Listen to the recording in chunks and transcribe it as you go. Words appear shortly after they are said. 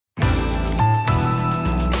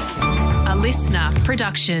listener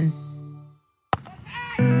production.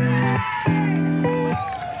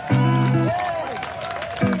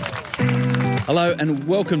 Hello and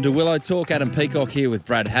welcome to Willow Talk. Adam Peacock here with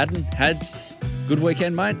Brad Haddon. Hads, good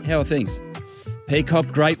weekend, mate? How are things? Peacock,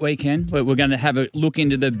 great weekend. We're going to have a look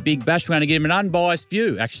into the Big Bash. We're going to give him an unbiased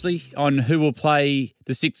view, actually, on who will play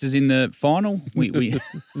the Sixers in the final.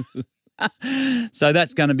 So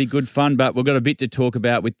that's going to be good fun, but we've got a bit to talk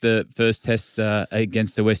about with the first test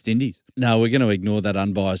against the West Indies. No, we're going to ignore that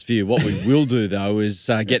unbiased view. What we will do, though,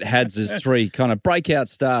 is get Hads' three kind of breakout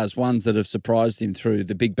stars, ones that have surprised him through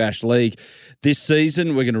the Big Bash League this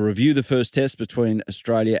season. We're going to review the first test between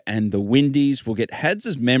Australia and the Windies. We'll get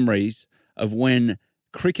Hads' memories of when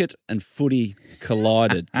cricket and footy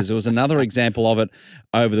collided, because there was another example of it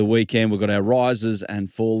over the weekend. We've got our risers and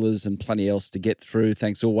fallers and plenty else to get through.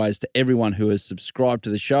 Thanks always to everyone who has subscribed to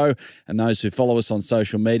the show and those who follow us on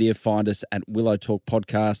social media. Find us at Willow Talk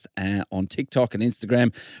Podcast on TikTok and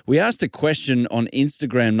Instagram. We asked a question on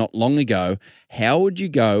Instagram not long ago: how would you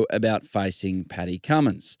go about facing Paddy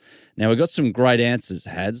Cummins? Now, we got some great answers,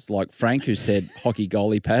 Hads, like Frank, who said hockey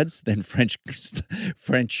goalie pads, then French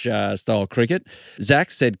style cricket. Zach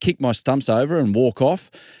said kick my stumps over and walk off.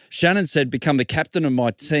 Shannon said become the captain of my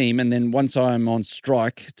team, and then once I am on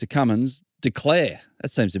strike to Cummins, declare. That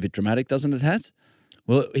seems a bit dramatic, doesn't it, Hads?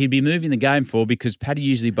 Well, he'd be moving the game forward because Paddy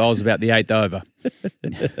usually bowls about the eighth over.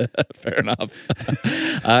 Fair enough.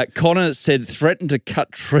 Connor said threaten to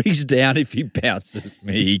cut trees down if he bounces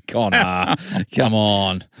me. Connor, come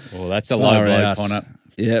on. Well, that's a low blow, Connor.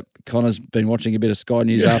 Yep, Connor's been watching a bit of Sky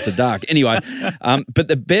News After Dark. Anyway, but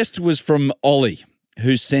the best was from Ollie,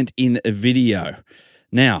 who sent in a video.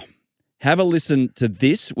 Now, have a listen to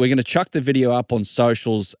this. We're going to chuck the video up on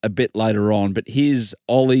socials a bit later on, but here's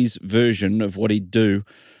Ollie's version of what he'd do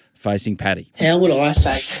facing Paddy. How would I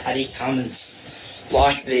face Paddy Cummins?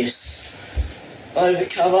 Like this. Over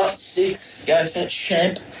cover, 6, go fetch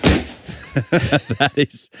champ. That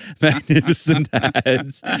is magnificent,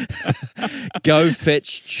 Hads. Go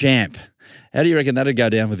fetch champ. How do you reckon that'd go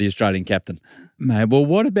down with the Australian captain? Mate, well,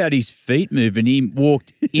 what about his feet moving? He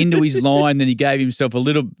walked into his line, then he gave himself a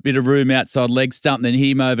little bit of room outside leg stump, then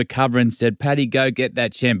hit him over cover and said, Paddy, go get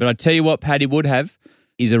that champ. But I tell you what Paddy would have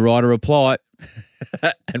is a right reply.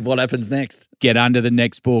 And what happens next? Get under the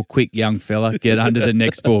next ball quick, young fella. Get under the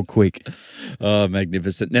next ball quick. Oh,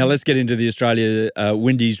 magnificent. Now let's get into the Australia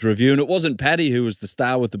Windies review. And it wasn't Paddy who was the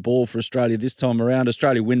star with the ball for Australia this time around.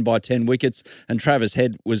 Australia win by 10 wickets and Travis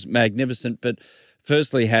Head was magnificent. But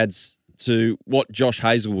firstly, Hads, to what Josh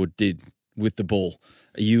Hazlewood did with the ball.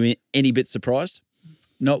 Are you any bit surprised?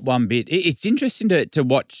 Not one bit. It's interesting to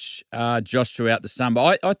watch Josh throughout the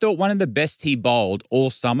summer. I thought one of the best he bowled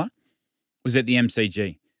all summer was at the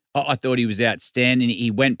MCG. I thought he was outstanding.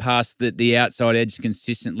 He went past the outside edge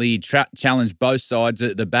consistently. He challenged both sides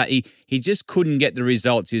at the bat. He just couldn't get the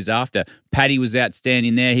results he was after. Paddy was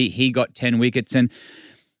outstanding there. He got 10 wickets.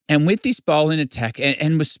 And with this bowling attack,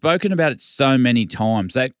 and we've spoken about it so many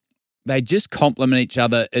times, they just complement each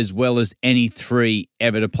other as well as any three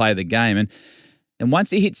ever to play the game. And once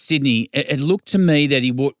he hit Sydney, it looked to me that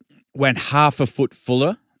he went half a foot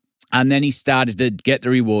fuller. And then he started to get the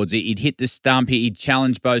rewards. He'd hit the stump. He'd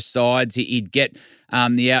challenge both sides. He'd get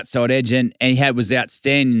the outside edge. And he was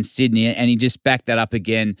outstanding in Sydney. And he just backed that up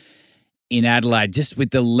again in Adelaide, just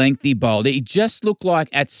with the lengthy bowl. He just looked like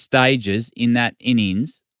at stages in that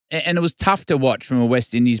innings. And it was tough to watch from a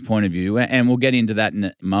West Indies point of view. And we'll get into that in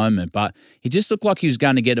a moment. But he just looked like he was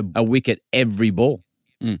going to get a wicket every ball.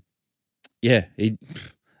 Mm. Yeah, He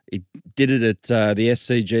did it at the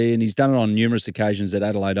SCG, and he's done it on numerous occasions at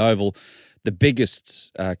Adelaide Oval. The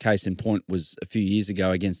biggest case in point was a few years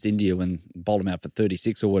ago against India when bowled him out for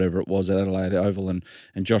 36 or whatever it was at Adelaide Oval, and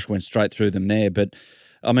Josh went straight through them there. But,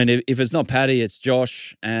 I mean, if it's not Paddy, it's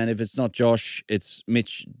Josh, and if it's not Josh, it's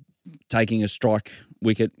Mitch taking a strike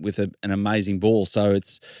wicket with an amazing ball. So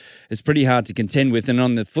it's pretty hard to contend with. And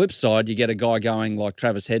on the flip side, you get a guy going like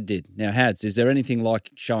Travis Head did. Now, Hads, is there anything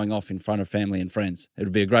like showing off in front of family and friends? It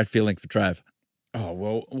would be a great feeling for Trav. Oh,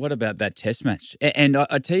 well, what about that test match? And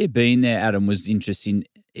I tell you, being there, Adam, was interesting.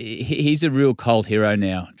 He's a real cult hero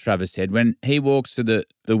now, Travis Head. When he walks to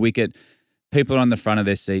the wicket, people are on the front of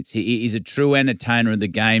their seats. He's a true entertainer of the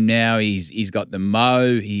game now. He's got the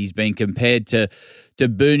mo. He's been compared to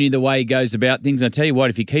Booney the way he goes about things. And I tell you what,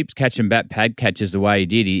 if he keeps catching pad catches the way he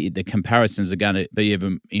did, the comparisons are going to be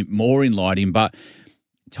even more enlightening. But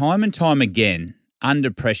time and time again, under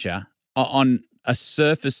pressure, on a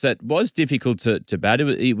surface that was difficult to bat,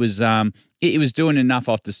 it was doing enough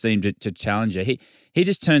off the seam to challenge her. He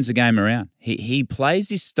just turns the game around. He plays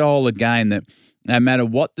this style of game that No matter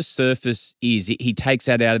what the surface is, he takes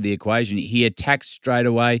that out of the equation. He attacks straight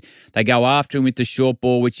away. They go after him with the short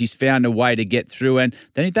ball, which he's found a way to get through. And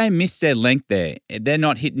then if they miss their length there, they're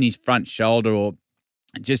not hitting his front shoulder or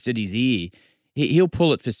just at his ear, he'll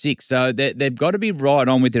pull it for 6. So they've got to be right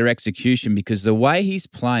on with their execution, because the way he's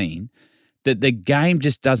playing, that the game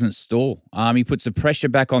just doesn't stall. He puts the pressure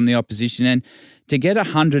back on the opposition, and to get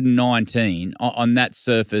 119 on that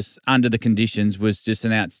surface under the conditions was just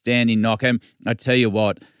an outstanding knock. And I tell you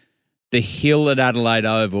what, the hill at Adelaide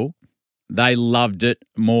Oval, they loved it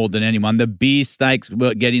more than anyone. The beer stakes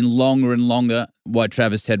were getting longer and longer while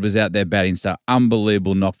Travis Head was out there batting. So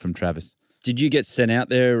unbelievable knock from Travis. Did you get sent out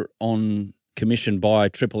there on commission by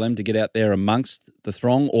Triple M to get out there amongst the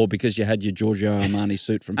throng, or because you had your Giorgio Armani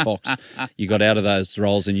suit from Fox, you got out of those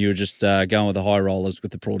roles and you were just going with the high rollers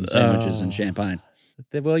with the prawn sandwiches and champagne?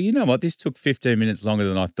 Well, you know what? This took 15 minutes longer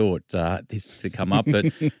than I thought this to come up.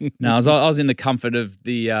 But no, I was in the comfort of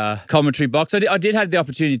the commentary box. I did have the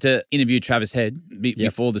opportunity to interview Travis Head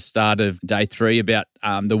before the start of day 3 about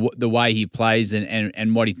the way he plays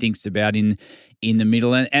and what he thinks about in the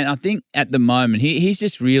middle. And I think at the moment he's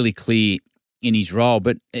just really clear in his role.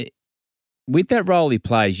 But with that role he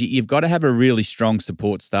plays, you've got to have a really strong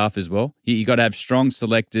support staff as well. You've got to have strong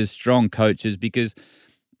selectors, strong coaches, because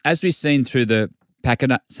as we've seen through the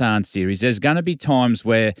Pakistan series, there's going to be times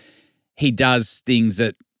where he does things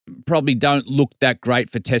that probably don't look that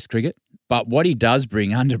great for Test cricket. But what he does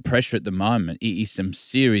bring under pressure at the moment is some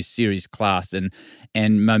serious class and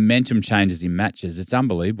momentum changes in matches. It's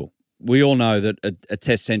unbelievable. We all know that a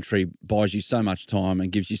Test century buys you so much time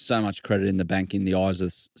and gives you so much credit in the bank in the eyes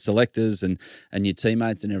of selectors and your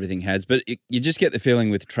teammates and everything has. But you just get the feeling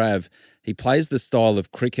with Trav, he plays the style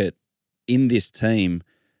of cricket in this team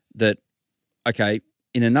that, okay,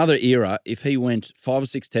 in another era, if he went 5 or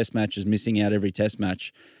 6 Test matches missing out every Test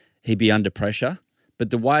match, he'd be under pressure. But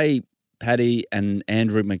the way Paddy and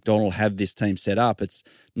Andrew McDonald have this team set up, it's,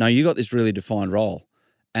 no, you got this really defined role.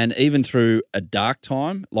 And even through a dark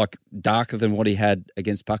time, like darker than what he had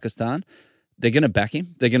against Pakistan, they're going to back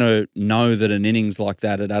him. They're going to know that an innings like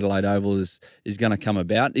that at Adelaide Oval is going to come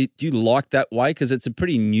about. Do you like that way? Because it's a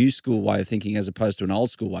pretty new school way of thinking as opposed to an old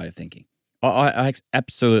school way of thinking. I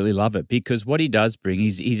absolutely love it, because what he does bring,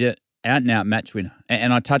 he's an out-and-out match winner.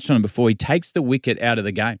 And I touched on it before. He takes the wicket out of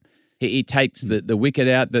the game. He takes the wicket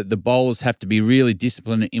out. The bowlers have to be really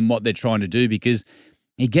disciplined in what they're trying to do, because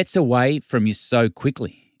he gets away from you so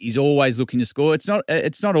quickly. He's always looking to score. It's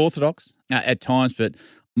not orthodox at times, but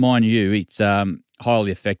mind you, it's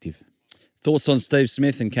highly effective. Thoughts on Steve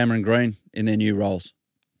Smith and Cameron Green in their new roles?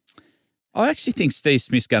 I actually think Steve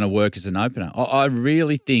Smith's going to work as an opener. I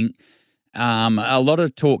really think a lot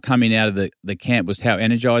of talk coming out of the camp was how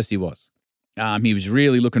energised he was. He was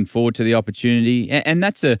really looking forward to the opportunity, and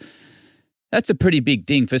that's a pretty big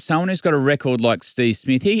thing for someone who's got a record like Steve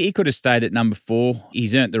Smith. He could have stayed at number 4.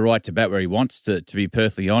 He's earned the right to bat where he wants to be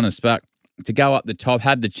perfectly honest. But to go up the top,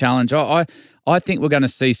 have the challenge, I think we're going to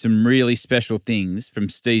see some really special things from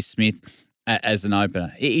Steve Smith as an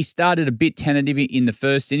opener. He started a bit tentative in the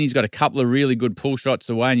first inning. He's got a couple of really good pull shots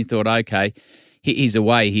away, and you thought, okay, he's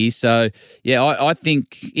away here. So, yeah, I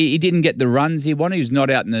think he didn't get the runs he wanted. He was not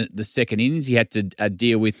out in the second innings. He had to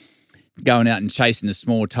deal with going out and chasing the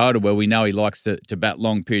small total, where we know he likes to bat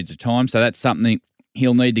long periods of time. So that's something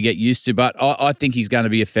he'll need to get used to. But I think he's going to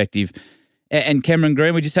be effective. And Cameron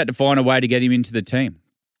Green, we just had to find a way to get him into the team.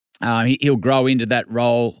 He'll grow into that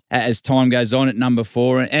role as time goes on at number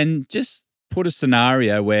 4, and just put a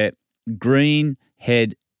scenario where Green,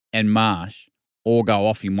 Head and Marsh all go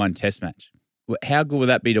off in one Test match. How good will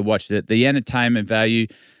that be to watch? The entertainment value,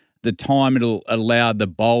 the time it'll allow the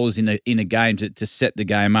bowlers in a game to set the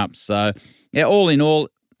game up. So, yeah, all in all,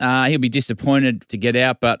 he'll be disappointed to get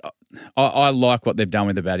out, but I like what they've done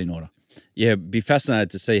with the batting order. Yeah, be fascinated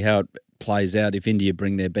to see how it plays out if India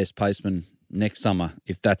bring their best paceman next summer,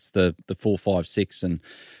 if that's the 4, 5, 6, and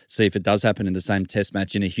see if it does happen in the same Test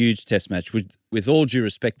match, in a huge Test match, with all due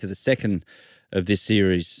respect to the second of this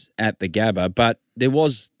series at the Gabba. But there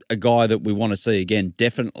was a guy that we want to see again,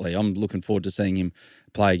 definitely. I'm looking forward to seeing him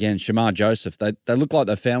play again. Shamar Joseph, they look like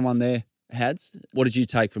they found one there, Hads. What did you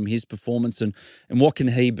take from his performance, and what can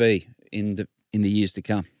he be in the years to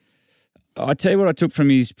come? I tell you what I took from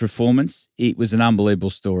his performance. It was an unbelievable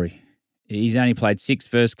story. He's only played 6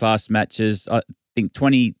 first-class matches. I think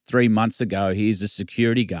 23 months ago, he is a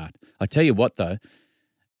security guard. I tell you what, though,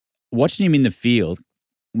 watching him in the field,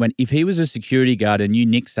 if he was a security guard and you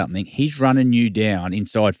nick something, he's running you down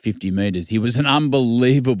inside 50 metres. He was an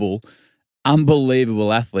unbelievable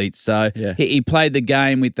athlete. So yeah. He played the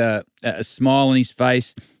game with a smile on his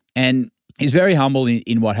face, and he's very humble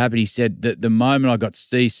in what happened. He said that the moment I got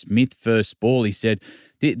Steve Smith first ball, he said,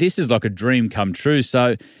 this is like a dream come true.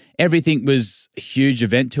 So everything was a huge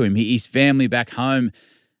event to him. His family back home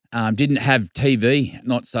didn't have TV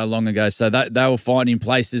not so long ago, so they were finding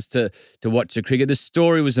places to watch the cricket. The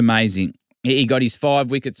story was amazing. He got his 5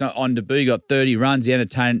 wickets on debut. He got 30 runs. He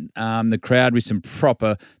entertained the crowd with some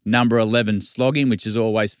proper number 11 slogging, which is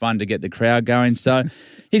always fun to get the crowd going. So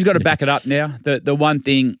he's got to back it up now. The one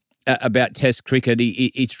thing about Test cricket,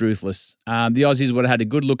 it's ruthless. The Aussies would have had a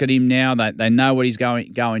good look at him now. They know what he's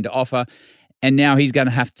going to offer, and now he's going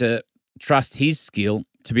to have to trust his skill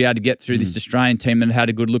to be able to get through this Australian team and had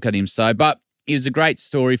a good look at him. So, but it was a great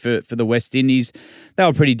story for the West Indies. They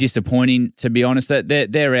were pretty disappointing, to be honest.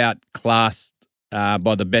 They're outclassed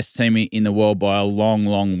by the best team in the world by a long,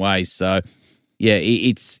 long way. So, yeah,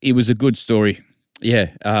 it was a good story.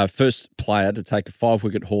 Yeah, first player to take a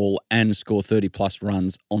 5-wicket haul and score 30-plus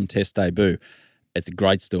runs on Test debut. It's a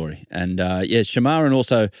great story. And, Shamar and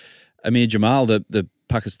also Amir Jamal, the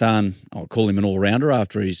Pakistan, I'll call him an all-rounder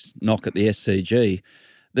after his knock at the SCG.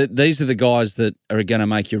 These are the guys that are going to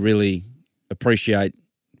make you really appreciate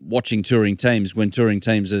watching touring teams when touring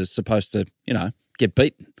teams are supposed to, get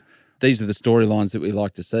beaten. These are the storylines that we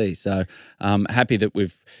like to see. So happy that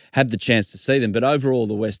we've had the chance to see them. But overall,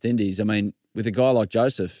 the West Indies, I mean, with a guy like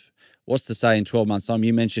Joseph, what's to say in 12 months' time?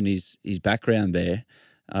 You mentioned his background there.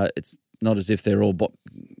 It's not as if they're all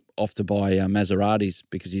off to buy Maseratis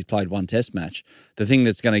because he's played one Test match. The thing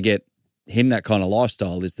that's going to get him that kind of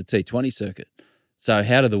lifestyle is the T20 circuit. So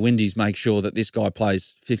how do the Windies make sure that this guy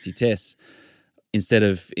plays 50 Tests instead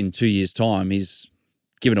of in 2 years' time he's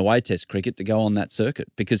given away Test cricket to go on that circuit?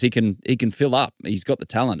 Because he can fill up. He's got the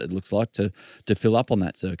talent, it looks like, to fill up on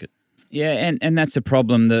that circuit. Yeah, and that's a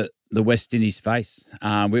problem that the West Indies face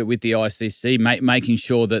with the ICC, making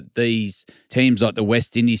sure that these teams like the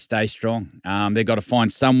West Indies stay strong. They've got to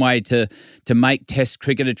find some way to make Test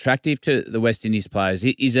cricket attractive to the West Indies players.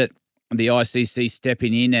 Is it the ICC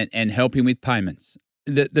stepping in and helping with payments?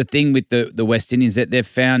 The thing with the West Indies is that they've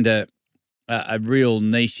found a real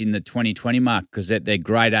niche in the 2020 mark because they're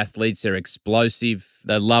great athletes, they're explosive,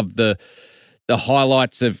 they love the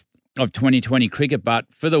highlights of 2020 cricket, but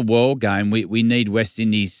for the world game, we need West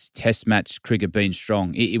Indies Test match cricket being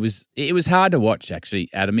strong. It was hard to watch, actually,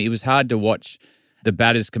 Adam. It was hard to watch the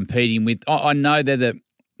batters competing with. I know they're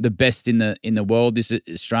the best in the world, this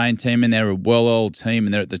Australian team, and they're a well-oiled team,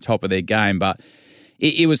 and they're at the top of their game. But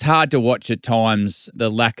it was hard to watch at times. The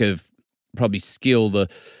lack of probably skill the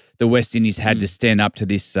West Indies had to stand up to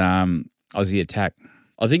this Aussie attack.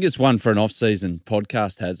 I think it's one for an off-season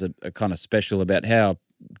podcast. Has a kind of special about how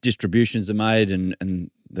distributions are made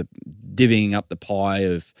and the divvying up the pie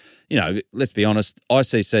of, let's be honest,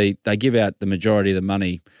 ICC, they give out the majority of the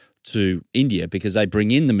money to India because they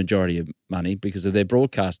bring in the majority of money because of their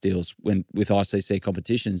broadcast deals with ICC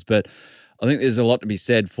competitions. But I think there's a lot to be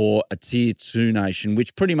said for a Tier 2 nation,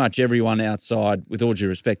 which pretty much everyone outside, with all due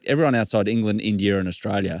respect, everyone outside England, India and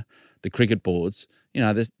Australia, the cricket boards,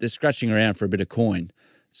 they're scratching around for a bit of coin.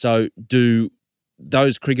 So do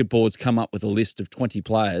those cricket boards come up with a list of 20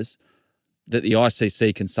 players that the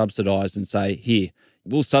ICC can subsidise and say, here,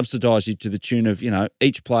 we'll subsidise you to the tune of,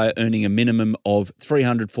 each player earning a minimum of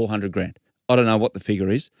 300, 400 grand. I don't know what the figure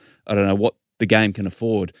is. I don't know what the game can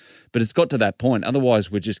afford. But it's got to that point.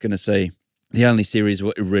 Otherwise, we're just going to see the only series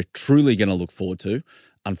we're truly going to look forward to,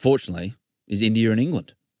 unfortunately, is India and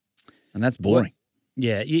England. And that's boring. Well,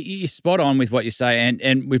 yeah, you're spot on with what you say.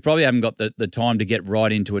 And we probably haven't got the time to get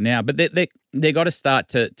right into it now. But they got to start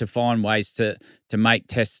to find ways to make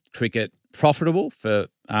Test cricket profitable for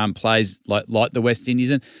players like the West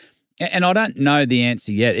Indies. And I don't know the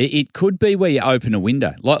answer yet. It could be where you open a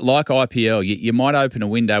window. Like IPL, you might open a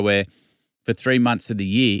window where for 3 months of the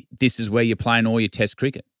year, this is where you're playing all your Test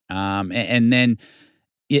cricket. And then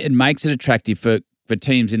it makes it attractive for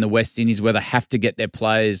teams in the West Indies where they have to get their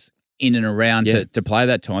players in and around to play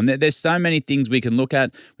that time. There's so many things we can look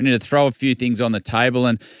at. We need to throw a few things on the table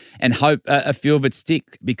and hope a few of it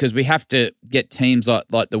stick because we have to get teams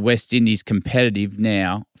like the West Indies competitive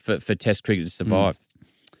now for Test cricket to survive.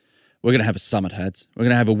 We're going to have a summit, Hads. We're going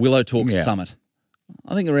to have a Willow Talk summit.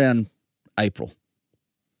 I think around April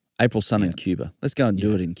Sun in Cuba. Let's go and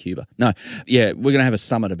do it in Cuba. No, we're going to have a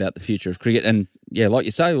summit about the future of cricket. And, like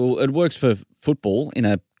you say, it works for football in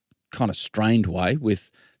a kind of strained way with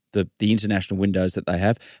the international windows that they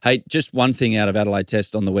have. Hey, just one thing out of Adelaide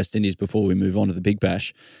Test on the West Indies before we move on to the Big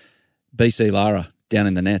Bash. BC Lara down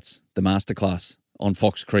in the nets, the masterclass on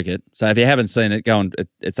Fox Cricket. So if you haven't seen it,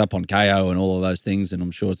 it's up on KO and all of those things, and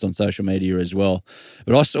I'm sure it's on social media as well.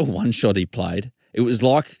 But I saw one shot he played. It was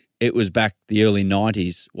like it was back the early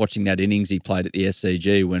 90s watching that innings he played at the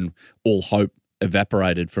SCG when all hope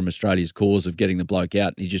evaporated from Australia's cause of getting the bloke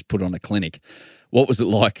out, and he just put on a clinic. What was it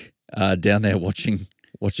like down there watching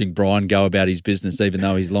Brian go about his business, even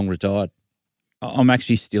though he's long retired? I'm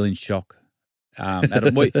actually still in shock.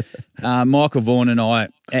 Adam, Michael Vaughan and I,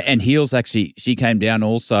 and Heels actually, she came down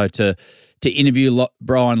also to interview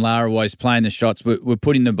Brian Lara while he's playing the shots. We're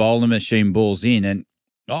putting the bowler machine balls in, and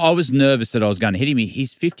I was nervous that I was going to hit him.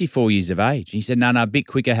 He's 54 years of age. He said, no, a bit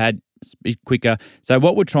quicker, a bit quicker. So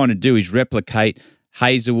what we're trying to do is replicate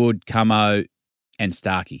Hazelwood, Cummo, and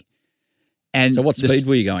Starkey. And so what speed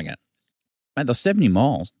were you going at? Mate, they're 70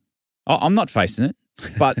 miles. I'm not facing it,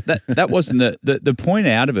 but that wasn't the point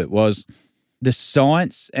out of it was the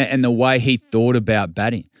science and the way he thought about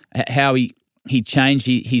batting, how he changed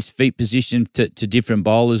his feet position to different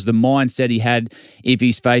bowlers, the mindset he had if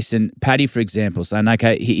he's facing Paddy, for example, saying,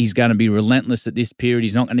 okay, he's going to be relentless at this period.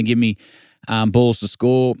 He's not going to give me balls to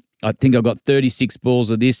score. I think I've got 36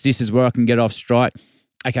 balls of this. This is where I can get off strike.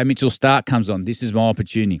 Okay, Mitchell Starc comes on. This is my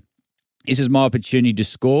opportunity. This is my opportunity to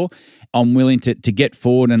score. I'm willing to get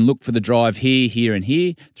forward and look for the drive here, here, and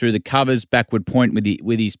here through the covers, backward point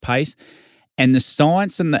with his pace. And the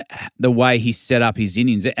science and the way he set up his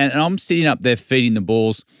innings. And I'm sitting up there feeding the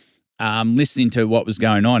balls, listening to what was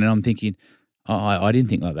going on, and I'm thinking, I didn't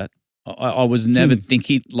think like that. I was never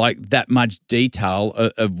thinking like that much detail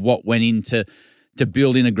of what went into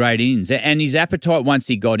building a great innings. And his appetite once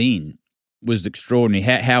he got in was extraordinary.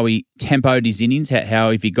 How he tempoed his innings, how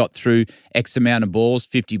if he got through X amount of balls,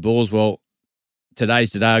 50 balls, well,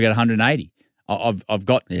 today's today, I got 180.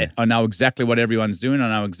 I know exactly what everyone's doing. I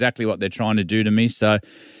know exactly what they're trying to do to me. So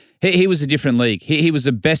he was a different league. He was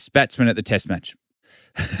the best batsman at the Test match.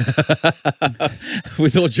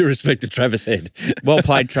 With all due respect to Travis Head. Well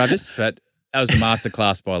played, Travis, but that was a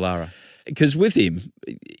masterclass by Lara. Because with him,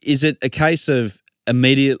 is it a case of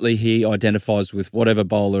immediately he identifies with whatever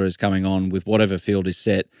bowler is coming on, with whatever field is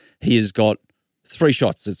set, he has got 3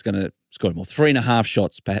 shots that's going to score him, or 3.5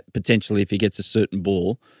 shots potentially if he gets a certain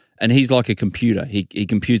ball, and he's like a computer. He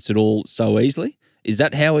computes it all so easily. Is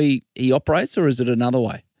that how he operates, or is it another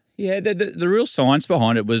way? Yeah, the real science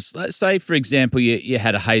behind it was, let's say, for example, you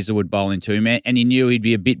had a Hazelwood bowling to him and he knew he'd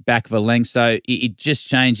be a bit back of a length, so he just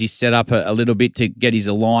changed his setup a little bit to get his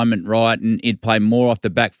alignment right, and he'd play more off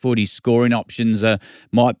the back foot. His scoring options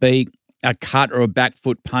might be a cut or a back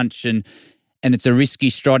foot punch, and it's a risky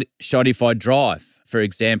shot if I drive. For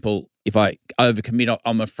example, if I overcommit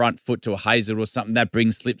on my front foot to a Hazelwood or something, that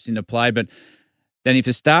brings slips into play. But then if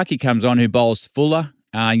a Starkey comes on who bowls fuller,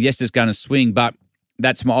 yes, it's going to swing, but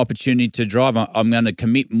that's my opportunity to drive. I'm going to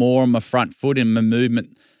commit more on my front foot and my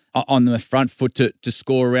movement on the front foot to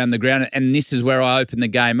score around the ground. And this is where I open the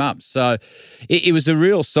game up. So it was a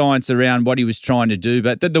real science around what he was trying to do.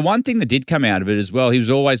 But the one thing that did come out of it as well, he was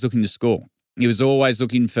always looking to score. He was always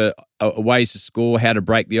looking for ways to score, how to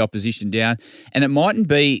break the opposition down. And it mightn't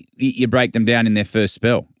be you break them down in their first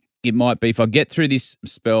spell. It might be if I get through this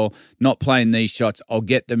spell, not playing these shots, I'll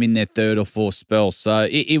get them in their third or fourth spell. So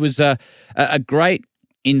it was a great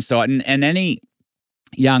insight, and any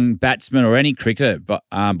young batsman or any cricketer, by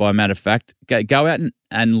a matter of fact, go out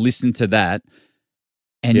and listen to that,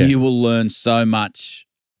 and you will learn so much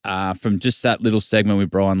from just that little segment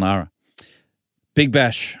with Brian Lara. Big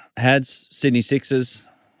Bash, Hads, Sydney Sixers,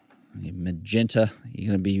 magenta. You're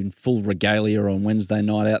going to be in full regalia on Wednesday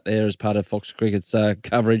night out there as part of Fox Cricket's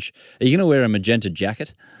coverage. Are you going to wear a magenta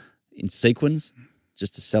jacket in sequins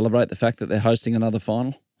just to celebrate the fact that they're hosting another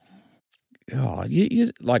final? Oh,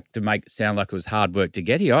 you like to make it sound like it was hard work to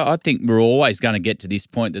get here. I think we're always going to get to this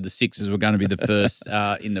point that the Sixers were going to be the first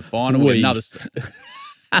in the final.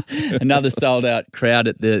 Another sold-out crowd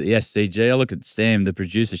at the SCG. I look at Sam, the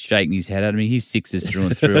producer, shaking his head at me. He's Sixers through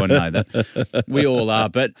and through. I know that. We all are.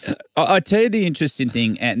 But I tell you the interesting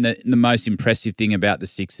thing and the most impressive thing about the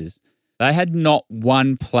Sixers, they had not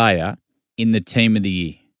one player in the team of the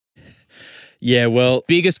year. Yeah, well...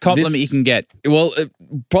 Biggest compliment you can get. Well, it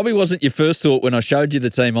probably wasn't your first thought when I showed you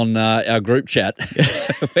the team on our group chat.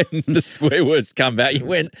 When the swear words come back, you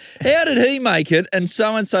went, how did he make it? And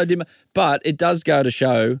so did... But it does go to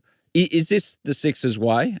show, is this the Sixers'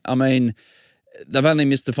 way? I mean, they've only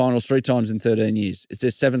missed the finals 3 times in 13 years. It's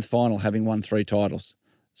their 7th final, having won 3 titles.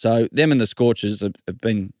 So them and the Scorchers have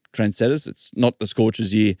been trendsetters. It's not the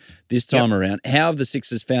Scorchers' year this time around. How have the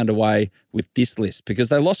Sixers found a way with this list? Because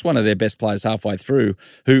they lost one of their best players halfway through,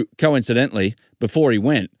 who coincidentally, before he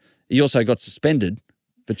went, he also got suspended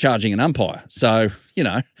for charging an umpire. So,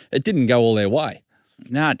 it didn't go all their way.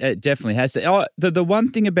 No, it definitely has. The one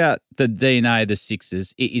thing about the DNA of the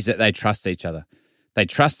Sixers is that they trust each other. They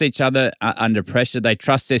trust each other under pressure. They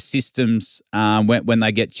trust their systems when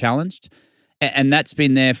they get challenged. And that's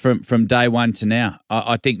been there from day one to now.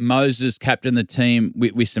 I think Moses captained the team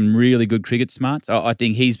with some really good cricket smarts. I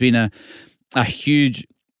think he's been a huge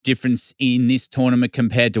difference in this tournament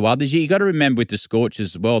compared to others. You got to remember with the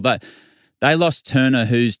Scorchers as well that they lost Turner,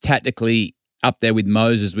 who's tactically up there with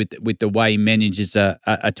Moses with the way he manages a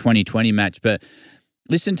 2020 match. But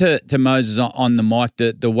listen to Moses on the mic,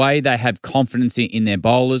 the way they have confidence in their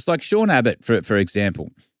bowlers. Like Sean Abbott, for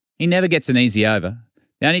example, he never gets an easy over.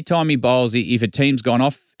 The only time he bowls, if a team's gone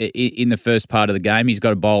off in the first part of the game, he's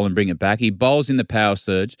got to bowl and bring it back. He bowls in the power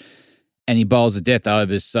surge and he bowls the death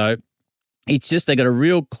overs. So it's just they got a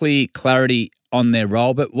real clear clarity on their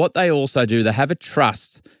role. But what they also do, they have a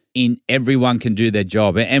trust in everyone can do their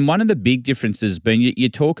job. And one of the big differences being, you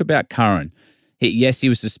talk about Curran. Yes, he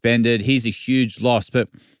was suspended. He's a huge loss. But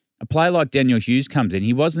a player like Daniel Hughes comes in.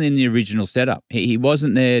 He wasn't in the original setup. He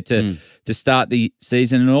wasn't there to start the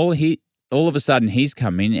season. And all of a sudden, he's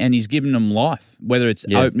come in and he's given them life, whether it's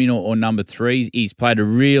opening or number three. He's played a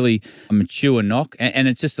really mature knock, and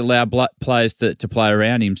it's just allowed players to play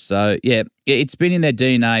around him. So, yeah, it's been in their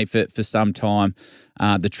DNA for some time,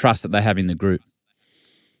 the trust that they have in the group.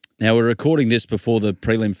 Now, we're recording this before the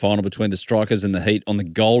prelim final between the Strikers and the Heat on the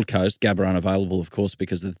Gold Coast. Gabba unavailable, of course,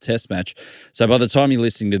 because of the test match. So by the time you're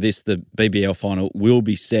listening to this, the BBL final will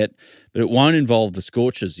be set, but it won't involve the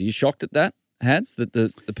Scorchers. Are you shocked at that, Hads, that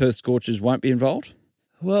the Perth Scorchers won't be involved?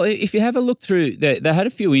 Well, if you have a look through, they had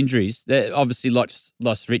a few injuries. They obviously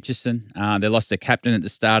lost Richardson. They lost their captain at the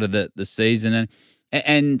start of the season.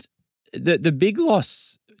 And the big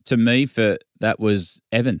loss to me for that was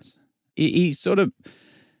Evans. He sort of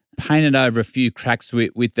painted over a few cracks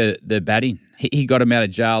with the batting. He got him out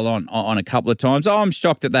of jail on a couple of times. I'm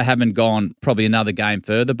shocked that they haven't gone probably another game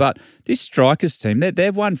further. But this Strikers team,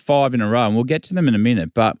 they've won 5 in a row, and we'll get to them in a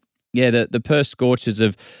minute. But yeah, the Perth Scorchers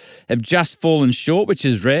have just fallen short, which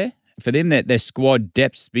is rare for them. Their squad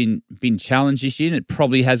depth's been challenged this year, and it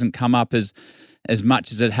probably hasn't come up as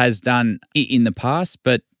much as it has done in the past.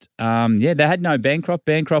 But they had no Bancroft.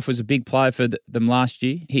 Bancroft was a big player for them last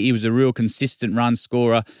year. He was a real consistent run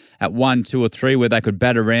scorer at 1, 2 or 3 where they could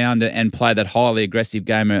bat around and play that highly aggressive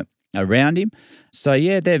game around him. So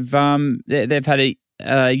yeah, they've had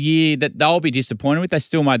a year that they'll be disappointed with. They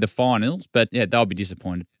still made the finals, but yeah, they'll be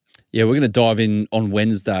disappointed. Yeah, we're going to dive in on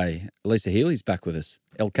Wednesday. Lisa Healy's back with us.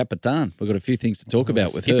 El Capitan. We've got a few things to talk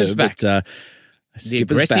about with Skipper's her. Back. But,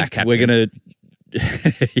 Skipper's back. Captain. We're going to...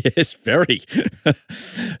 yes, very.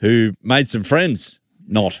 Who made some friends.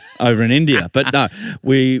 Not over in India. But no,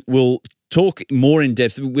 we will talk more in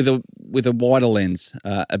depth with a wider lens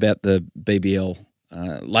about the BBL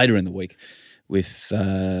later in the week with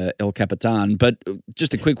El Capitan. But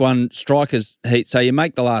just a quick one, Strikers Heat. So you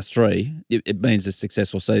make the last 3, it means a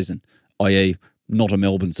successful season, i.e. not a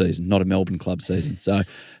Melbourne season, not a Melbourne club season. So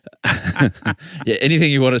yeah,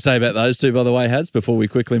 anything you want to say about those two, by the way, Hads, before we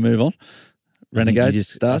quickly move on? Renegades,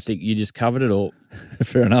 Stars? I think you just covered it all.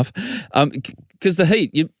 Fair enough. Because the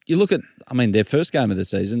Heat, you look at, their first game of the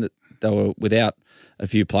season, they were without a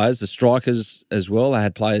few players. The Strikers as well, they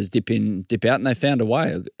had players dip in, dip out, and they found a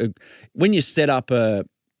way. When you set up a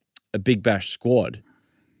Big Bash squad,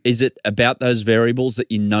 is it about those variables that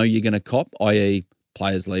you know you're going to cop, i.e.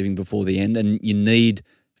 players leaving before the end, and you need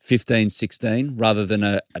 15, 16 rather than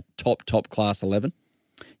a top class 11?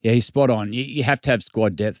 Yeah, he's spot on. You have to have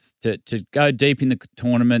squad depth to go deep in the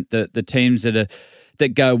tournament. The teams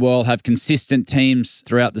that go well have consistent teams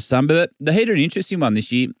throughout the summer. But the Heat are an interesting one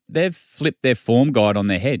this year. They've flipped their form guide on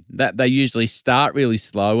their head. That they usually start really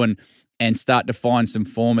slow and start to find some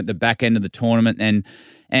form at the back end of the tournament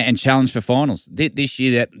and challenge for finals. This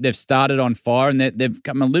year they've started on fire, and they've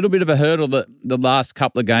come a little bit of a hurdle. The last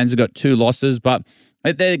couple of games they've got 2 losses, but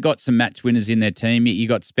they've got some match winners in their team. You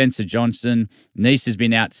got Spencer Johnson. Nice has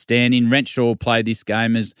been outstanding. Renshaw will play this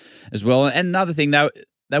game as well. And another thing,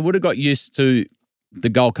 they would have got used to the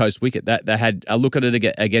Gold Coast wicket. They had a look at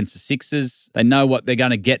it against the Sixers. They know what they're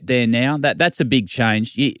going to get there now. That's a big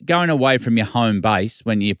change. Going away from your home base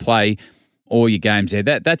when you play all your games there,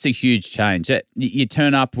 that's a huge change. You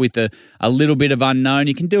turn up with a little bit of unknown.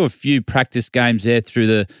 You can do a few practice games there through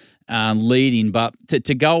the leading, but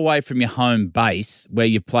to go away from your home base where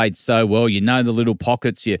you've played so well, you know the little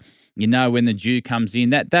pockets, you know when the dew comes in,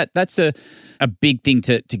 that's a big thing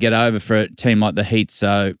to get over for a team like the Heat.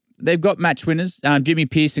 So they've got match winners. Jimmy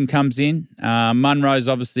Pearson comes in. Munro's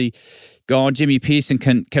obviously gone. Jimmy Pearson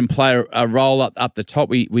can play a role up the top.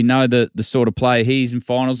 We know the sort of player he's in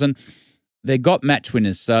finals, and they've got match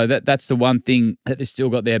winners. So that's the one thing that they've still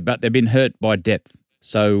got there, but they've been hurt by depth.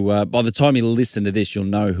 So by the time you listen to this, you'll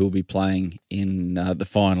know who'll be playing in the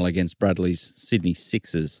final against Bradley's Sydney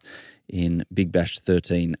Sixers in Big Bash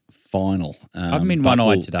 13 final. I've been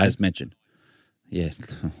one-eyed today. As mentioned. Yeah.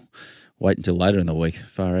 Wait until later in the week.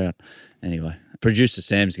 Far out. Anyway, producer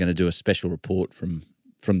Sam's going to do a special report from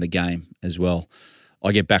the game as well.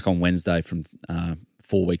 I get back on Wednesday from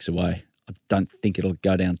 4 weeks away. I don't think it'll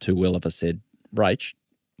go down too well if I said, Rach,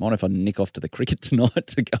 mind if I nick off to the cricket tonight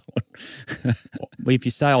to go on? Well, if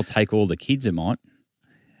you say I'll take all the kids, it might.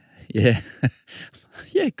 Yeah.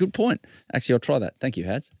 Yeah, good point. Actually, I'll try that. Thank you,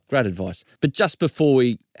 Hads. Great advice. But just before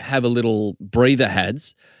we have a little breather,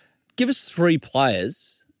 Hads, give us 3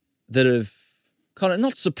 players that have kind of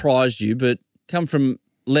not surprised you, but come from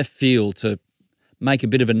left field to make a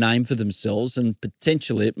bit of a name for themselves, and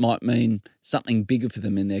potentially it might mean something bigger for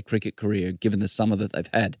them in their cricket career, given the summer that they've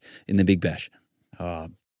had in the Big Bash.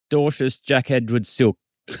 Dorcius, Jack Edwards, Silk.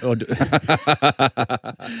 Is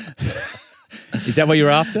that what you're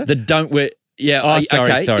after? The don't wear... Yeah,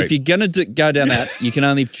 sorry. If you're going to go down that, you can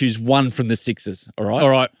only choose one from the Sixers, all right? All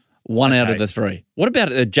right. One out of the 3. What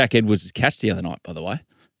about Jack Edwards' catch the other night, by the way?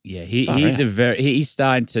 Yeah, he's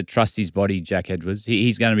starting to trust his body, Jack Edwards.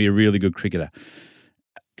 He's going to be a really good cricketer.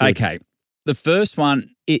 Good. Okay, the first one,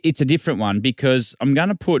 it's a different one because I'm going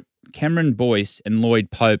to put Cameron Boyce and Lloyd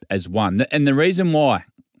Pope as one. And the reason why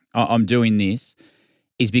I'm doing this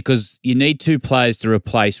is because you need 2 players to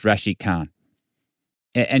replace Rashid Khan.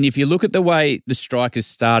 And if you look at the way the Strikers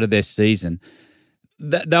started their season,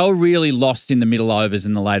 they were really lost in the middle overs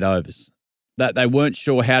and the late overs. That they weren't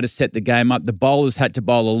sure how to set the game up. The bowlers had to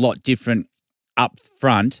bowl a lot different up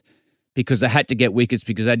front because they had to get wickets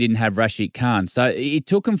because they didn't have Rashid Khan. So it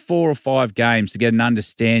took them 4 or 5 games to get an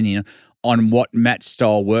understanding on what match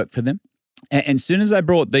style worked for them. And as soon as they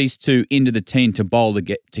brought these 2 into the team to bowl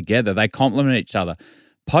together, they complement each other.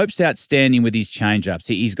 Pope's outstanding with his change-ups.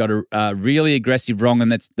 He's got a really aggressive wrong,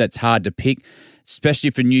 and that's hard to pick, especially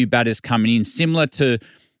for new batters coming in, similar to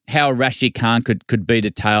how Rashid Khan could beat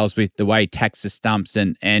a tails with the way he tacks the stumps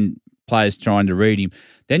and players trying to read him.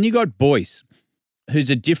 Then you got Boyce, who's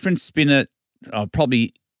a different spinner,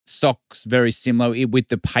 probably Sock's very similar with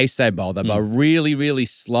the pace they bowl. They bowl really, really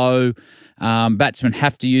slow. Batsmen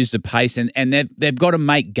have to use the pace, and they've got to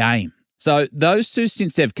make game. So those 2,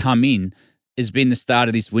 since they've come in, has been the start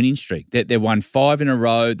of this winning streak. They've won 5 in a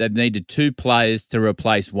row. They've needed 2 players to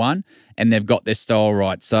replace one, and they've got their style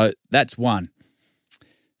right. So that's one.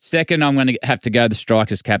 Second, I'm going to have to go the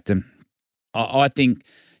Strikers captain. I think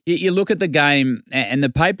you look at the game, and the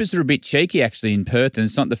Papers are a bit cheeky actually in Perth, and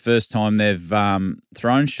it's not the first time they've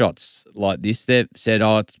thrown shots like this. They've said,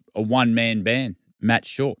 it's a one-man band, Matt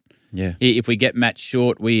Short. Yeah. If we get Matt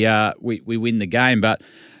Short, we win the game. But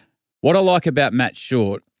what I like about Matt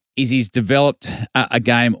Short is he's developed a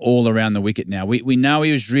game all around the wicket now. We know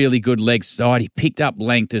he was really good leg side. He picked up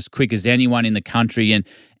length as quick as anyone in the country and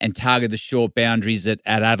targeted the short boundaries at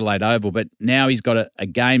Adelaide Oval. But now he's got a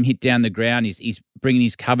game hit down the ground. He's bringing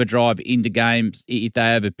his cover drive into games if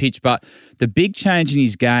they over pitch. But the big change in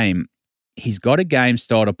his game, he's got a game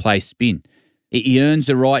style to play spin. He earns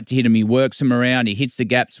the right to hit him. He works him around. He hits the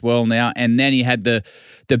gaps well now. And then he had the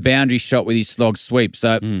boundary shot with his slog sweep.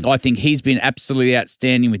 So I think he's been absolutely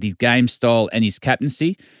outstanding with his game style and his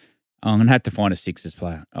captaincy. I'm going to have to find a Sixers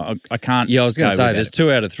player. I can't. Yeah, I was going to say there's 2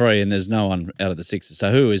 out of 3 and there's no one out of the Sixers.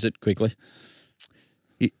 So who is it quickly?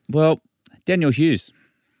 Well, Daniel Hughes,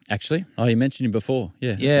 actually. Oh, you mentioned him before.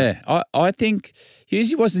 Yeah. Yeah. Okay. I think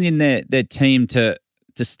Hughes wasn't in their team to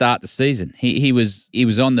start the season. He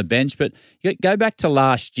was on the bench, but go back to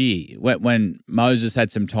last year when Moses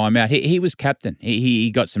had some time out. He was captain.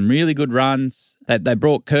 He got some really good runs. They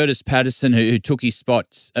brought Curtis Patterson, who took his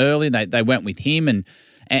spots early. They went with him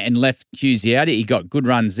and left Hughes out. He got good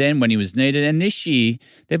runs then when he was needed. And this year,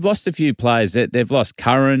 they've lost a few players. They've lost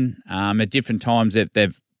Curran at different times.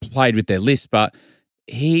 They've played with their list, but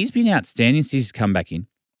he's been outstanding since he's come back in.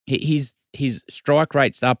 His strike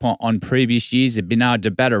rate's up on previous years. They've been able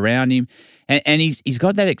to bat around him. And he's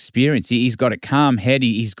got that experience. He's got a calm head.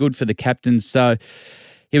 He's good for the captain. So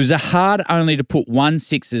it was a hard only to put one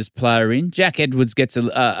Sixers player in. Jack Edwards gets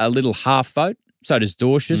a little half vote. So does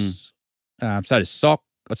Dorcius. So does Sock.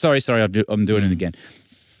 Oh, sorry, I'm doing it again.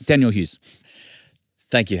 Daniel Hughes.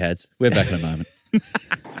 Thank you, Hads. We're back in a moment.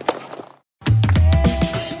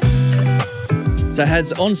 So,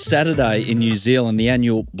 Hads, on Saturday in New Zealand, the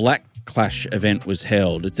annual Black Clash event was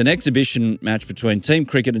held. It's an exhibition match between Team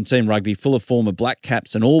Cricket and Team Rugby full of former Black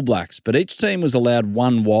Caps and All Blacks, but each team was allowed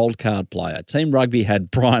one wildcard player. Team Rugby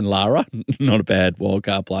had Brian Lara, not a bad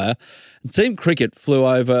wildcard player, and Team Cricket flew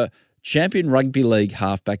over champion Rugby League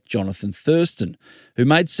halfback Jonathan Thurston, who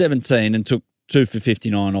made 17 and took 2 for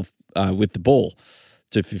 59 off with the ball.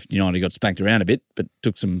 2 for 59, he got spanked around a bit, but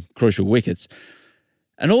took some crucial wickets.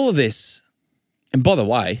 And all of this, and by the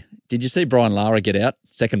way, did you see Brian Lara get out,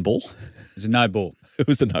 second ball? It was a no ball. It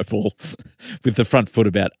was a no ball with the front foot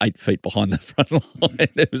about 8 feet behind the front line.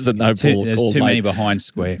 It was a no ball. There's too many behind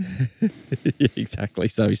square. Yeah, exactly.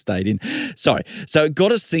 So he stayed in. Sorry. So it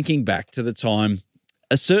got us thinking back to the time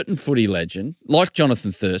a certain footy legend, like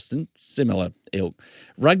Jonathan Thurston, similar ilk,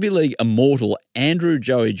 rugby league immortal Andrew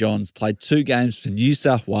Joey Johns played 2 games for New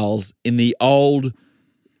South Wales in the old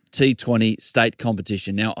T20 state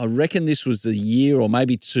competition. Now, I reckon this was the year or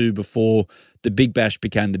maybe 2 before the Big Bash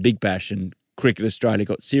became the Big Bash and Cricket Australia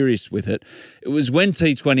got serious with it. It was when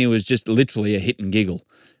T20 was just literally a hit and giggle,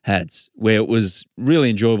 Hads, where it was really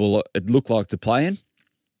enjoyable, it looked like, to play in,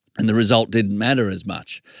 and the result didn't matter as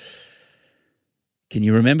much. Can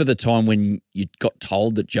you remember the time when you got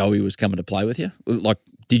told that Joey was coming to play with you? Like,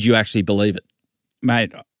 did you actually believe it?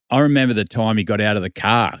 Mate, I remember the time he got out of the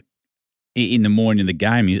car in the morning of the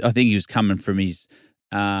game. I think he was coming from his,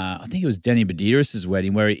 I think it was Danny Badiris'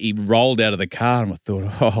 wedding, where he rolled out of the car, and I thought,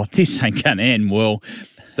 oh, this ain't going to end well.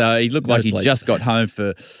 So he looked like he just got home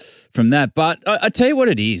from that. But I tell you what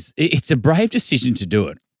it is. It's a brave decision to do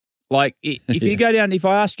it. Like, if you go down, if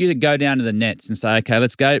I ask you to go down to the nets and say, okay,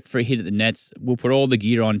 let's go for a hit at the nets, we'll put all the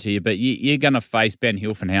gear onto you, but you're going to face Ben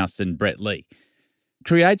Hilfenhaus and Brett Lee.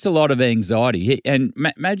 Creates a lot of anxiety. And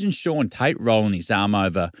imagine Sean Tate rolling his arm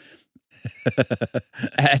over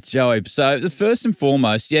at Joey. So the first and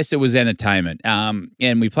foremost, yes, it was entertainment.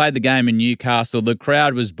 And we played the game in Newcastle. The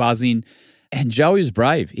crowd was buzzing. And Joey was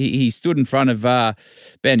brave. He stood in front of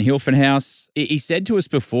Ben Hilfenhaus. He said to us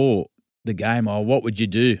before the game, oh, what would you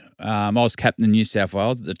do? I was captain of New South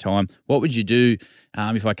Wales at the time. What would you do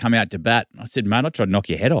if I come out to bat? I said, mate, I'd try to knock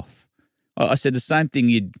your head off. I said the same thing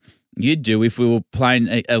you'd do if we were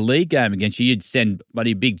playing a league game against you. You'd send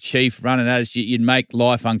bloody Big Chief running at us. You'd make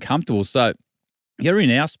life uncomfortable. So you're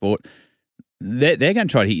in our sport. They're going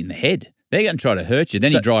to try to hit you in the head. They're going to try to hurt you.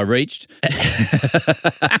 Then he dry reached.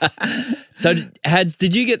 So, Hads,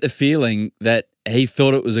 did you get the feeling that he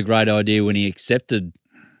thought it was a great idea when he accepted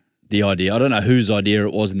the idea? I don't know whose idea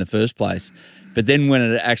it was in the first place, but then when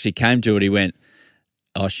it actually came to it, he went,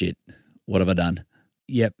 oh, shit, what have I done?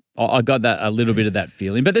 Yep. I got that, a little bit of that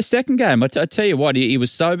feeling. But the second game, I tell you what, he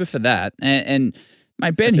was sober for that. And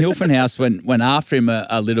mate, Ben Hilfenhaus went after him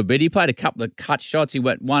a little bit. He played a couple of cut shots. He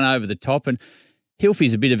went one over the top, and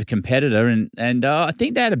Hilfy's a bit of a competitor, and I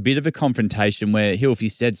think they had a bit of a confrontation where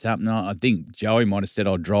Hilfy said something. I think Joey might have said,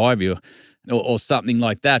 I'll drive you, or something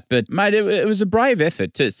like that. But, mate, it was a brave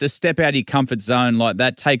effort to step out of your comfort zone like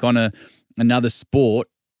that, take on another sport.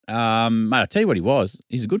 Mate, I'll tell you what he was.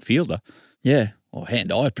 He's a good fielder. Yeah. Well,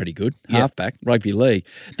 hand-eye, pretty good. Halfback, rugby league.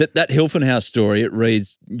 That Hilfenhaus story, it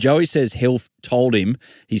reads, Joey says Hilf told him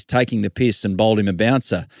he's taking the piss and bowled him a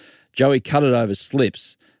bouncer. Joey cut it over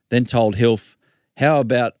slips, then told Hilf, how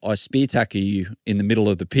about I spear tackle you in the middle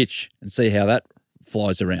of the pitch and see how that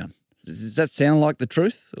flies around? Does that sound like the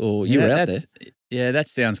truth, or you were out there? Yeah, that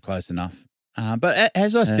sounds close enough. But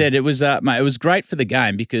as I said, it was mate, it was great for the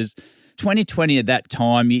game because 2020 at that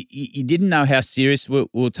time, you didn't know how serious we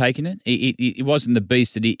were taking it. It wasn't the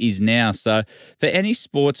beast that it is now. So for any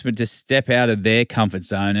sportsman to step out of their comfort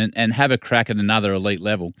zone and have a crack at another elite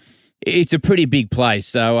level, it's a pretty big play.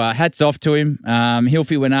 So hats off to him.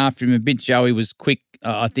 Hilfy went after him a bit. Joey was quick.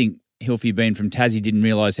 I think Hilfy, being from Tassie, didn't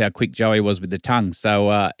realise how quick Joey was with the tongue.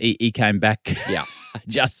 So he came back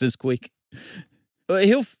just as quick.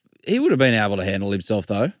 Well, he would have been able to handle himself,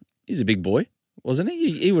 though. He's a big boy, wasn't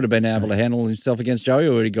he? He would have been able to handle himself against Joey,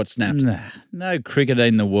 or he got snapped. No cricketer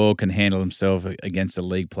in the world can handle himself against a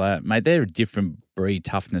league player. Mate, they're a different breed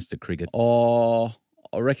toughness to cricket. Oh,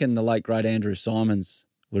 I reckon the late, great Andrew Simons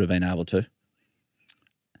would have been able to.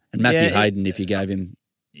 And Matthew Hayden, if you gave him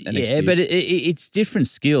an excuse. But it's different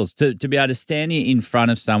skills to be able to stand in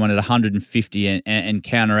front of someone at 150 and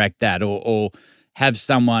counteract that, or have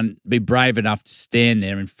someone be brave enough to stand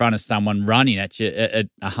there in front of someone running at you at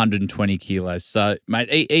 120 kilos. So, mate,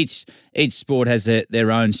 each sport has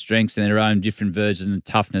their own strengths and their own different versions of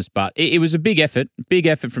toughness. But it was a big effort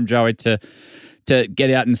from Joey to get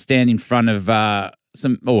out and stand in front of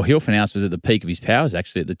Hilfenhaus was at the peak of his powers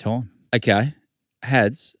actually at the time. Okay,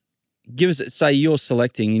 Hads, give us, say you're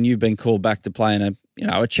selecting and you've been called back to play in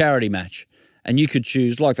a charity match, and you could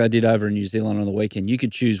choose, like they did over in New Zealand on the weekend, you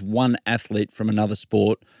could choose one athlete from another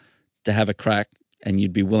sport to have a crack, and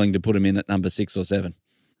you'd be willing to put him in at number 6 or 7.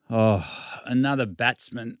 Oh, another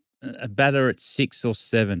batsman, a batter at 6 or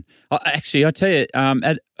 7. Actually, I tell you,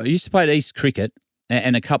 I used to play at East Cricket,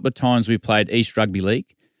 and a couple of times we played East Rugby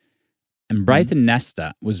League. And Braithen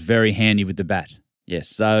Nasta was very handy with the bat. Yes.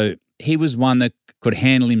 So he was one that could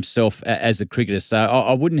handle himself as a cricketer. So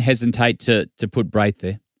I wouldn't hesitate to put Braith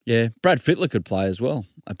there. Yeah. Brad Fittler could play as well,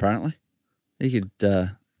 apparently. He could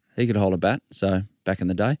hold a bat, so back in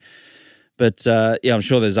the day. But, I'm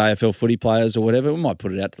sure there's AFL footy players or whatever. We might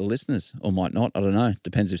put it out to the listeners or might not. I don't know.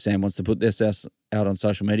 Depends if Sam wants to put this out on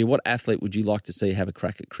social media. What athlete would you like to see have a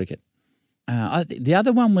crack at cricket? The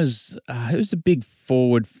other one was, who was the big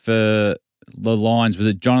forward for the Lions? Was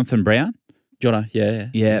it Jonathan Brown? Jono, yeah.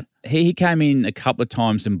 Yeah. He came in a couple of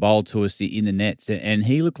times and bowled to us in the nets, and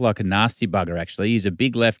he looked like a nasty bugger, actually. He's a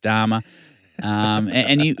big left armour,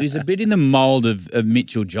 and he was a bit in the mould of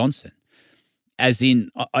Mitchell Johnson. As in,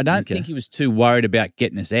 I don't think he was too worried about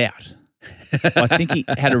getting us out. I think he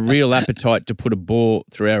had a real appetite to put a ball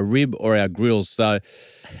through our rib or our grills. So,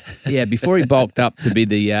 yeah, before he bulked up to be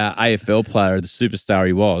the AFL player, the superstar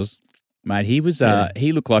he was, mate, he was.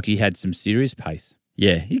 He looked like he had some serious pace.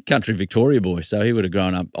 Yeah, he's a country Victoria boy, so he would have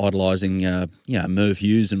grown up idolising, Merv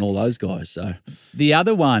Hughes and all those guys. So the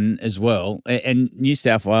other one as well, and New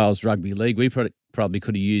South Wales Rugby League, we probably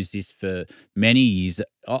could have used this for many years.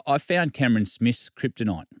 I found Cameron Smith's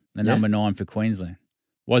kryptonite, the number 9 for Queensland.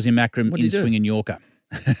 Wasim Akram in swinging Yorker.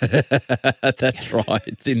 That's right.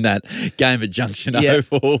 It's in that game at Junction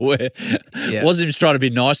Oval where Wasim's trying to be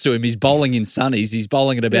nice to him. He's bowling in sunnies. He's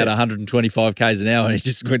bowling at about 125 k's an hour and he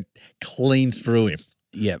just went clean through him.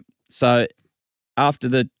 Yeah. So after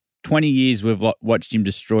the 20 years we've watched him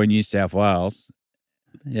destroy New South Wales,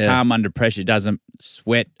 calm under pressure, doesn't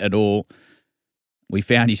sweat at all, we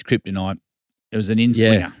found his kryptonite. It was an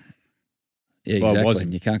in-swinger. Yeah, exactly.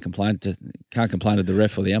 And you can't complain to the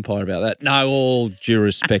ref or the umpire about that. No, all due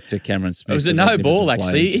respect to Cameron Smith. It was a no ball,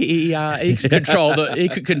 actually. He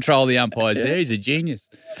could control the umpires there. He's a genius.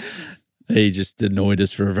 He just annoyed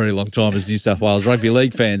us for a very long time as New South Wales Rugby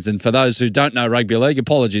League fans. And for those who don't know Rugby League,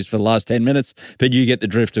 apologies for the last 10 minutes, but you get the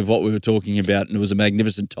drift of what we were talking about. And it was a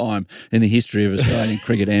magnificent time in the history of Australian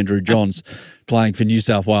cricket. Andrew Johns playing for New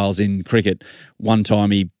South Wales in cricket. One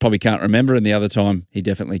time he probably can't remember and the other time he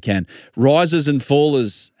definitely can. Risers and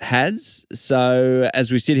fallers Hads. So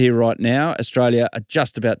as we sit here right now, Australia are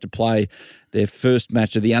just about to play their first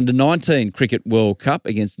match of the Under-19 Cricket World Cup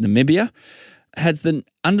against Namibia. Has the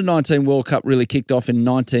Under-19 World Cup really kicked off in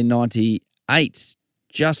 1998,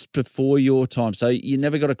 just before your time? So you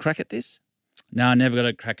never got a crack at this? No, I never got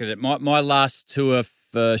a crack at it. My last tour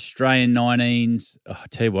for Australian 19s, I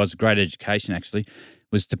tell you what, it was a great education actually,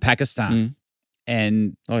 was to Pakistan.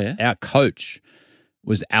 And our coach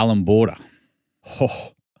was Alan Border.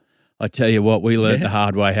 Oh, I tell you what, we learned the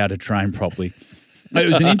hard way how to train properly. It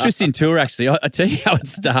was an interesting tour actually. I tell you how it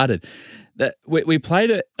started. We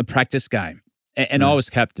played a practice game. And I was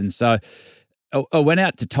captain. So I went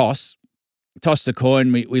out to tossed the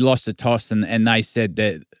coin. We lost the toss and they said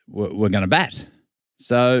that we're going to bat.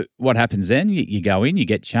 So what happens then? You go in, you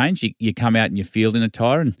get changed, you come out in your fielding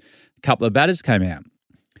attire and a couple of batters came out.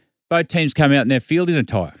 Both teams came out in their fielding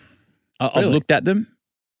attire. I looked at them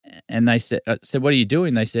and they said, I said, what are you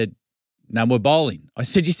doing? They said, no, we're bowling. I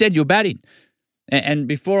said, you said you're batting. And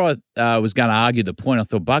before I was going to argue the point, I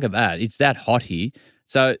thought, bugger that. It's that hot here.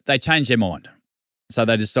 So they changed their mind. So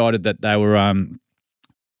they decided that they were going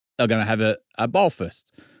to have a bowl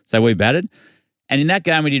first. So we batted, and in that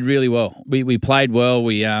game we did really well. We played well.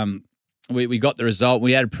 We got the result.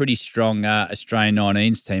 We had a pretty strong Australian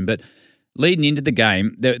 19s team. But leading into the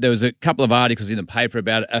game, there was a couple of articles in the paper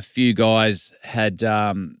about a few guys had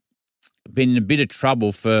been in a bit of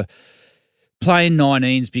trouble for playing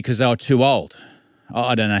 19s because they were too old.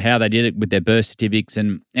 I don't know how they did it with their birth certificates,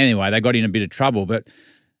 and anyway, they got in a bit of trouble. But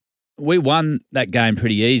we won that game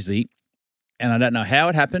pretty easily, and I don't know how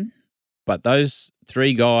it happened, but those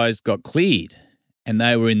 3 guys got cleared, and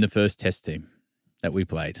they were in the first test team that we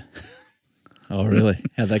played. Oh, really?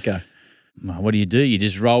 How'd that go? What do? You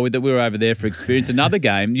just roll with it. We were over there for experience. Another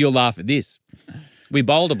game, you'll laugh at this. We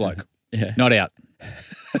bowled a bloke, not out.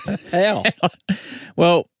 How?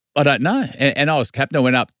 Well, I don't know. And I was captain. I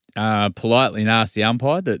went up politely and asked the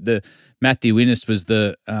umpire. The Matthew Innes was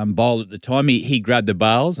the bowler at the time. He grabbed the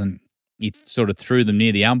bails and he sort of threw them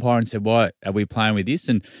near the umpire and said, why are we playing with this?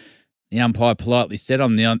 And the umpire politely said,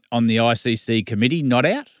 on the ICC committee, not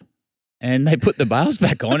out. And they put the bails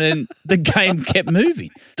back on and the game kept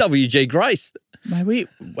moving. WG Grace. Mate, we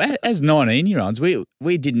as 19-year-olds,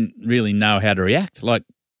 we didn't really know how to react. Like,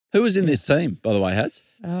 who was in this team, by the way, Hads?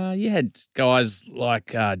 You had guys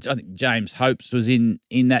like, I think James Hopes was in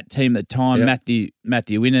that team at the time,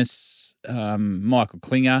 Matthew Innes, Michael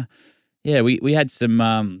Klinger. Yeah, we had some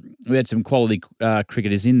quality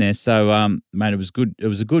cricketers in there. So, mate, it was good. It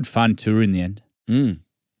was a good fun tour in the end.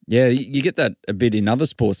 Yeah, you get that a bit in other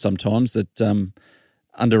sports sometimes that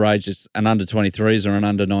underages and under 23s or an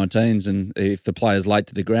under 19s, and if the player's late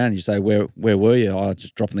to the ground, you say, where were you? Oh,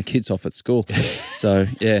 just dropping the kids off at school. So,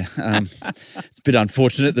 yeah, it's a bit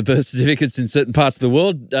unfortunate, the birth certificates in certain parts of the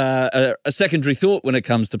world. A secondary thought when it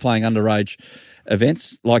comes to playing underage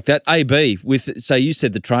events like that. AB, so you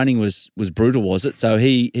said the training was brutal, was it? So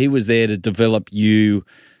he was there to develop you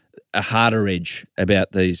a harder edge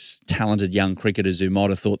about these talented young cricketers who might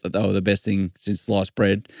have thought that they were the best thing since sliced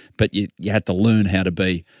bread, but you had to learn how to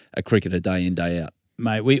be a cricketer day in, day out.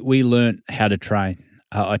 Mate, we learnt how to train.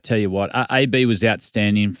 I tell you what, AB was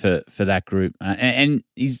outstanding for that group. And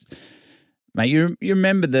he's, mate, you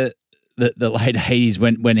remember the late 80s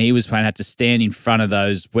when he was playing, had to stand in front of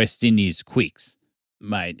those West Indies quicks.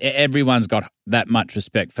 Mate, everyone's got that much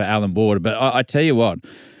respect for Alan Border. But I tell you what,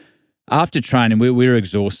 after training, we were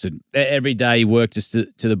exhausted. Every day he worked us to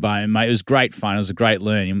the bone, mate. It was great fun. It was a great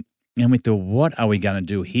learning. And we thought, what are we going to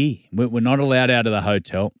do here? We're not allowed out of the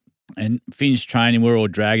hotel. And finished training, we're all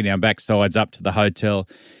dragging our backsides up to the hotel.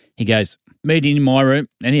 He goes, meeting in my room.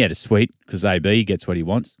 And he had a suite because AB gets what he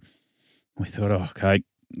wants. We thought, oh, okay,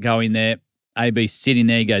 go in there. AB's sitting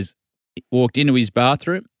there. He walked into his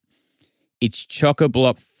bathroom. It's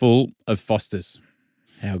chock-a-block full of Fosters.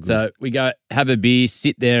 How good. So we go have a beer,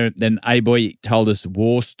 sit there. Then A-Boy told us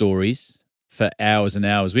war stories for hours and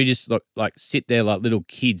hours. We just like sit there like little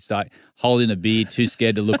kids, like holding a beer, too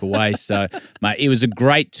scared to look away. So, mate, it was a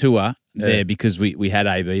great tour there because we had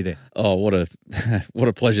AB there. Oh, what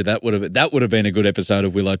a pleasure that would have been. That would have been a good episode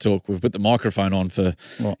of Willow Talk. We've put the microphone on for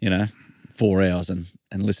 4 hours and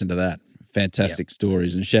listen to that. Fantastic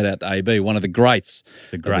stories, and shout out to AB, one of the greats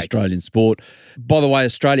of Australian sport. By the way,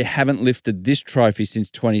 Australia haven't lifted this trophy since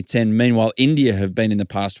 2010. Meanwhile, India have been in the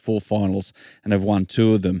past 4 finals and have won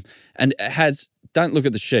 2 of them. And don't look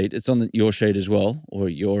at the sheet. It's on your sheet as well, or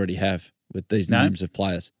you already have with these names of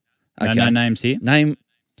players. Okay. No names here.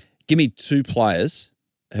 Give me 2 players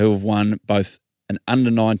who have won both an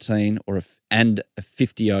under-19 and a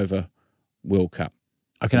 50-over World Cup.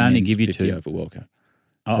 I can only give you 2. 50-over World Cup.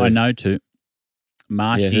 I know 2.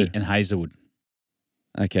 Marshy and Hazelwood.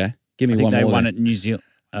 Okay. Give me I think one they more. won at New Zealand.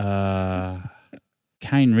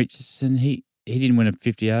 Kane Richardson, he didn't win a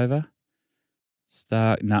 50 over.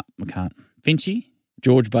 Stark, no, I can't. Finchy?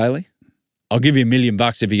 George Bailey. I'll give you $1 million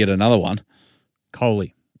if you get another one.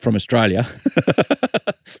 Coley. From Australia.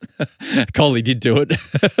 Coley did do it.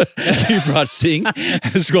 Yuvraj Singh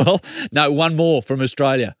as well. No, one more from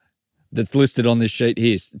Australia that's listed on this sheet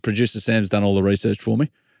here. Producer Sam's done all the research for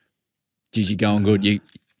me. Geez, you're going good.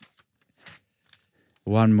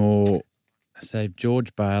 One more. So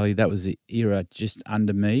George Bailey, that was the era just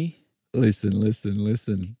under me.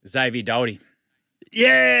 Listen. Xavier Doherty.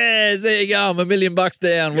 Yes, there you go. I'm $1 million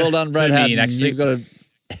down. Well done, Brad Hatton. Actually. You've got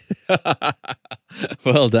to...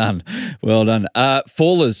 Well done.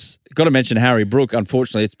 Fallers, got to mention Harry Brook.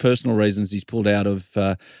 Unfortunately, it's personal reasons he's pulled out of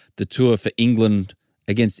the tour for England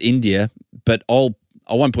against India, but I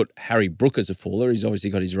won't put Harry Brook as a faller. He's obviously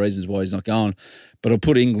got his reasons why he's not going, but I'll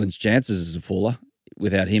put England's chances as a faller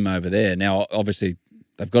without him over there. Now, obviously,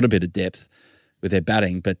 they've got a bit of depth with their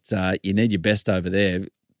batting, but you need your best over there.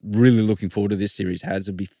 Really looking forward to this series, Haz.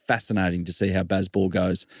 It'll be fascinating to see how Bazball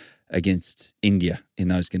goes against India in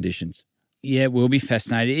those conditions. Yeah, it will be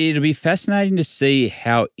fascinating. It'll be fascinating to see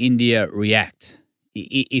how India react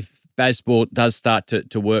if Bazball does start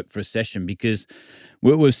to work for a session, because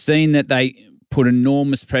we've seen that they put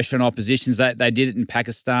enormous pressure on oppositions. They did it in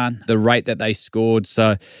Pakistan, the rate that they scored.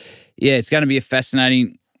 So, yeah, it's going to be a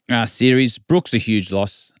fascinating series. Brook's a huge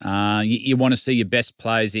loss. You want to see your best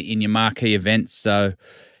players in your marquee events. So,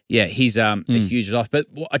 yeah, he's a huge loss. But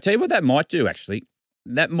I tell you what that might do, actually.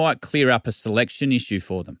 That might clear up a selection issue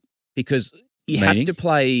for them, because you have to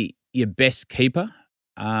play your best keeper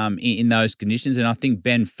in those conditions. And I think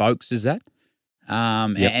Ben Foakes is that.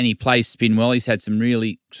 And he plays spin well. He's had some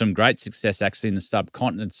great success actually in the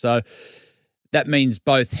subcontinent. So that means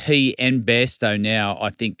both he and Bairstow now, I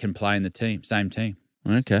think, can play in the same team.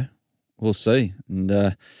 Okay. We'll see.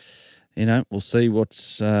 And, we'll see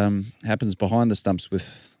what happens behind the stumps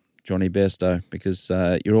with Johnny Bairstow, because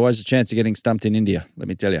you're always a chance of getting stumped in India, let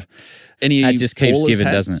me tell you. That just keeps giving,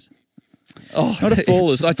 doesn't it? Oh, not a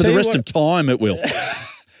fallers. For the rest of time, it will.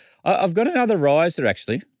 I've got another riser,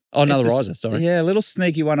 actually. Oh, another riser, sorry. Yeah, a little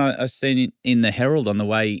sneaky one I've seen in the Herald on the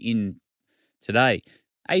way in today.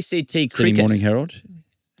 ACT Cricket. Sydney Morning Herald.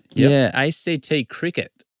 Yep. Yeah, ACT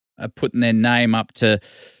Cricket are putting their name up to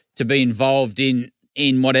be involved in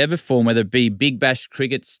whatever form, whether it be Big Bash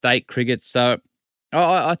cricket, state cricket. So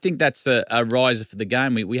I think that's a riser for the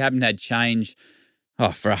game. We haven't had change.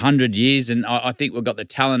 for 100 years. And I think we've got the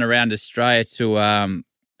talent around Australia to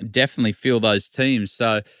definitely fill those teams.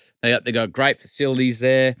 So they got great facilities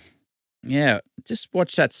there. Yeah, just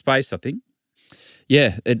watch that space, I think.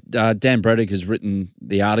 Yeah, Dan Braddock has written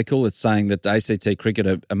the article. It's saying that ACT Cricket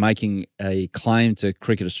are making a claim to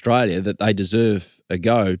Cricket Australia that they deserve a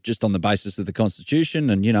go just on the basis of the Constitution.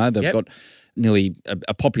 And, they've got nearly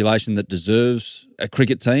a population that deserves a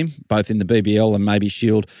cricket team, both in the BBL and maybe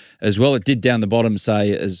Shield as well. It did down the bottom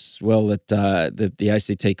say as well that the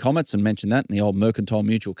ACT Comets, and mentioned that in the old Mercantile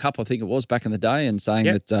Mutual Cup, I think it was back in the day, and saying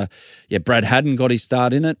that, Brad Haddon got his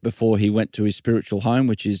start in it before he went to his spiritual home,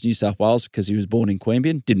 which is New South Wales, because he was born in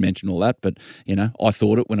Queanbeyan. Didn't mention all that, but, I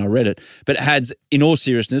thought it when I read it. But Hads, in all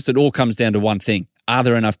seriousness, it all comes down to one thing. Are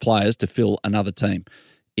there enough players to fill another team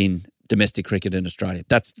in domestic cricket in Australia?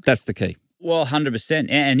 That's the key. Well, 100%.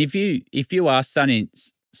 And if you are starting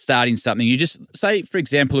something, you just say, for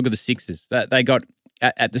example, look at the Sixers. They got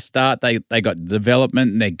at the start they got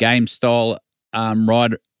development and their game style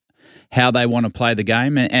right, how they want to play the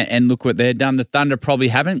game, and look what they've done. The Thunder probably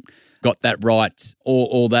haven't got that right,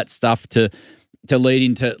 all that stuff to lead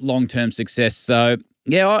into long-term success. So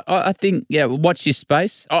I think watch your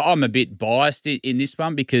space. I'm a bit biased in this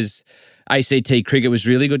one because ACT cricket was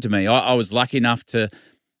really good to me. I was lucky enough to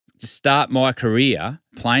start my career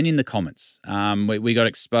playing in the Comets. We got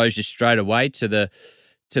exposure straight away to the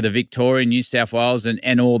Victoria, New South Wales,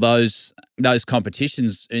 and all those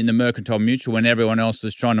competitions in the Mercantile Mutual when everyone else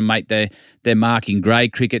was trying to make their mark in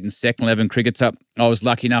grade cricket and second 11 crickets up. I was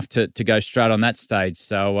lucky enough to go straight on that stage.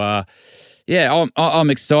 So, I'm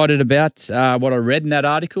excited about what I read in that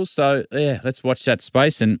article. So, let's watch that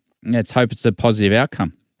space and let's hope it's a positive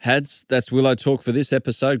outcome. Hads, that's Willow Talk for this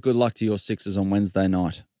episode. Good luck to your Sixers on Wednesday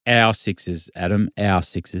night. Our Sixers, Adam. Our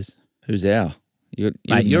Sixers. Who's our? You're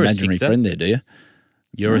Mate, an you're imaginary a Sixer. friend there, do you?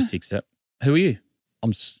 You're a Sixer. Who are you?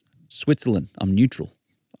 I'm Switzerland. I'm neutral.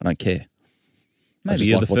 I don't care. Maybe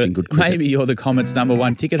you're watching good cricket. Maybe you're the Comets'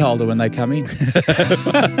 #1 ticket holder when they come in.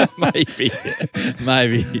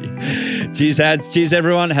 Maybe. Cheers, Hads. Cheers,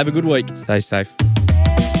 everyone. Have a good week. Stay safe.